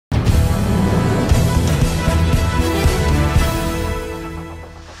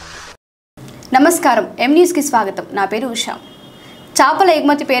నమస్కారం M news కి స్వాగతం నా పేరు ఉషా చాపల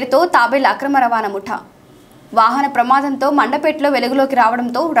ఎగుమతి పేరుతో తాబేళ్ల అక్రమ రవాణా ముఠా వాహన ప్రమాదంతో మండపేటలో వెలుగులోకి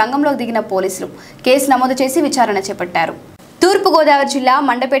రావడంతో రంగంలోకి దిగిన పోలీసులు కేసు నమోదు చేసి విచారణ చేపట్టారు తూర్పు గోదావరి జిల్లా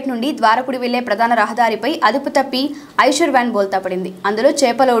మండపేట నుండి ద్వారపుడి వెళ్లే ప్రధాన రహదారిపై అదుపు తప్పి ఐషర్ వ్యాన్ బోల్తా పడింది అందులో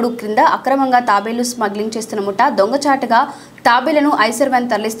చేపలోడు క్రింద అక్రమంగా తాబేళ్లు స్మగ్లింగ్ చేస్తున్న ముఠా దొంగచాటుగా తాబేళ్లను ఐషర్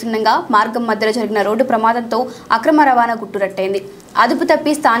వ్యాన్ తరలిస్తుండగా మార్గం మధ్యలో జరిగిన రోడ్డు ప్రమాదంతో అక్రమ రవాణా గుట్టురట్టయింది అదుపు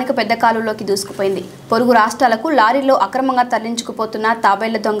తప్పి స్థానిక పెద్ద కాలువలోకి దూసుకుపోయింది పొరుగు రాష్ట్రాలకు లారీలో అక్రమంగా తరలించుకుపోతున్న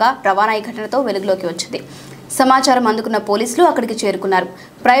తాబేళ్ల దొంగ రవాణా ఈ ఘటనతో వెలుగులోకి వచ్చింది సమాచారం అందుకున్న పోలీసులు అక్కడికి చేరుకున్నారు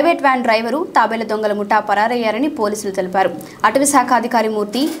ప్రైవేట్ వ్యాన్ డ్రైవరు తాబేళ్ల దొంగల ముఠా పరారయ్యారని పోలీసులు తెలిపారు అటవీ శాఖ అధికారి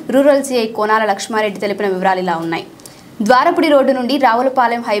మూర్తి రూరల్ సిఐ కోనాల లక్ష్మారెడ్డి తెలిపిన వివరాలు ఇలా ఉన్నాయి ద్వారపుడి రోడ్డు నుండి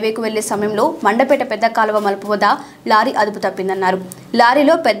రావులపాలెం హైవేకు వెళ్లే సమయంలో మండపేట పెద్ద కాలువ మలుపు వద్ద లారీ అదుపు తప్పిందన్నారు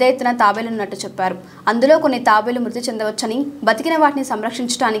లారీలో పెద్ద ఎత్తున తాబేలున్నట్టు చెప్పారు అందులో కొన్ని తాబేలు మృతి చెందవచ్చని బతికిన వాటిని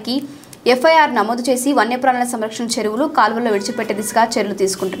సంరక్షించడానికి ఎఫ్ఐఆర్ నమోదు చేసి వన్యప్రాణుల సంరక్షణ చెరువులు కాలువల్లో విడిచిపెట్టే దిశగా చర్యలు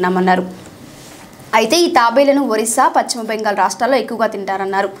తీసుకుంటున్నామన్నారు అయితే ఈ తాబేళ్లను ఒరిస్సా పశ్చిమ బెంగాల్ రాష్ట్రాల్లో ఎక్కువగా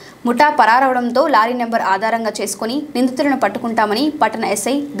తింటారన్నారు ముఠా పరారవడంతో లారీ నెంబర్ ఆధారంగా చేసుకుని నిందితులను పట్టుకుంటామని పట్టణ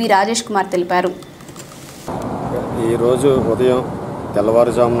ఎస్ఐ బి రాజేష్ కుమార్ తెలిపారు ఈరోజు ఉదయం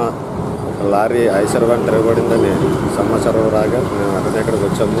తెల్లవారుజామున లారీ ఐషర్ వ్యాన్ తిరగబడిందని సమాచారం రాగా మేము వెంటనే ఇక్కడికి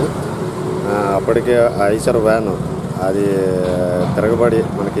వచ్చాము. అప్పటికే ఐషర్ వ్యాన్ అది తిరగబడి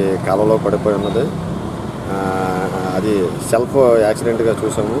మనకి కాలువలో పడిపోయి ఉన్నది. అది సెల్ఫ్ యాక్సిడెంట్గా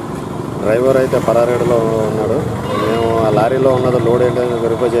చూసాము. డ్రైవర్ అయితే పరారీలో ఉన్నాడు. మేము ఆ లారీలో ఉన్నది లోడ్ ఏంటని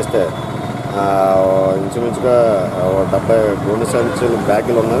వెరిఫై చేస్తే ఇంచుమించుగా 70 గోనె సంచులు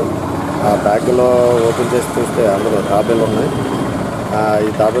బ్యాగులు ఉన్నాయి. ఆ బ్యాగులో ఓపెన్ చేసి చూస్తే అందులో తాబేలు ఉన్నాయి. ఈ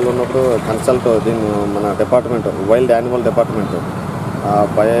తాబేలు ఉన్నప్పుడు కన్సల్ట్ దీన్ని మన డిపార్ట్మెంట్ వైల్డ్ యానిమల్ డిపార్ట్మెంట్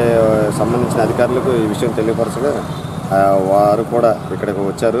పై సంబంధించిన అధికారులకు ఈ విషయం తెలియపరచగా వారు కూడా ఇక్కడికి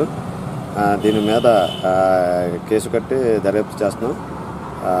వచ్చారు. దీని మీద కేసు కట్టి దర్యాప్తు చేస్తున్నాం.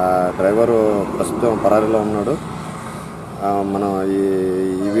 డ్రైవరు ప్రస్తుతం పరారీలో ఉన్నాడు. మనం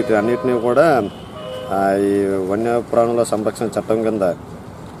వీటి అన్నిటినీ కూడా ఈ వన్యప్రాణుల సంరక్షణ చట్టం కింద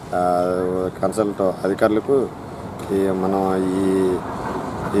కన్సల్ట్ అధికారులకు మనం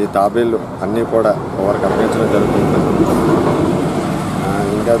ఈ తాబేళ్ళు అన్నీ కూడా వారికి అప్పగించడం జరుగుతుంది.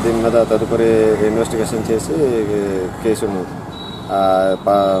 ఇంకా దీని మీద తదుపరి ఇన్వెస్టిగేషన్ చేసి కేసును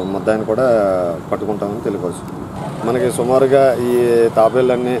ముద్దాయిని కూడా పట్టుకుంటామని తెలియవచ్చు. మనకి సుమారుగా ఈ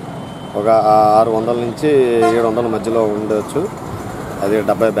తాబేళ్ళన్నీ ఒక 600 నుంచి 700 మధ్యలో ఉండవచ్చు. అది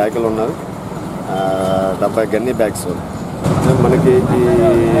 70 బ్యాగులు ఉన్నారు, 70 గన్నీ బ్యాగ్స్. మనకి ఈ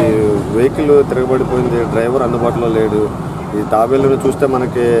వెహికల్ తిరగబడిపోయింది, డ్రైవర్ అందుబాటులో లేడు. ఈ తాబేళ్ళను చూస్తే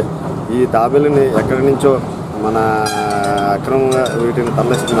మనకి ఈ తాబేళ్ళని ఎక్కడి నుంచో మన అక్రమంగా వీటిని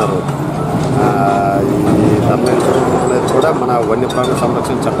తరలిస్తున్నారు. ఈ తరలించడం అనేది కూడా మన వన్యప్రాణుల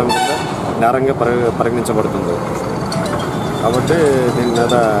సంరక్షణ చట్టం కింద నేరంగా పరిగణించబడుతుంది. కాబట్టి దీని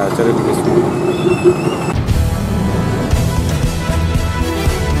మీద చర్యలు తీసుకుంటాం.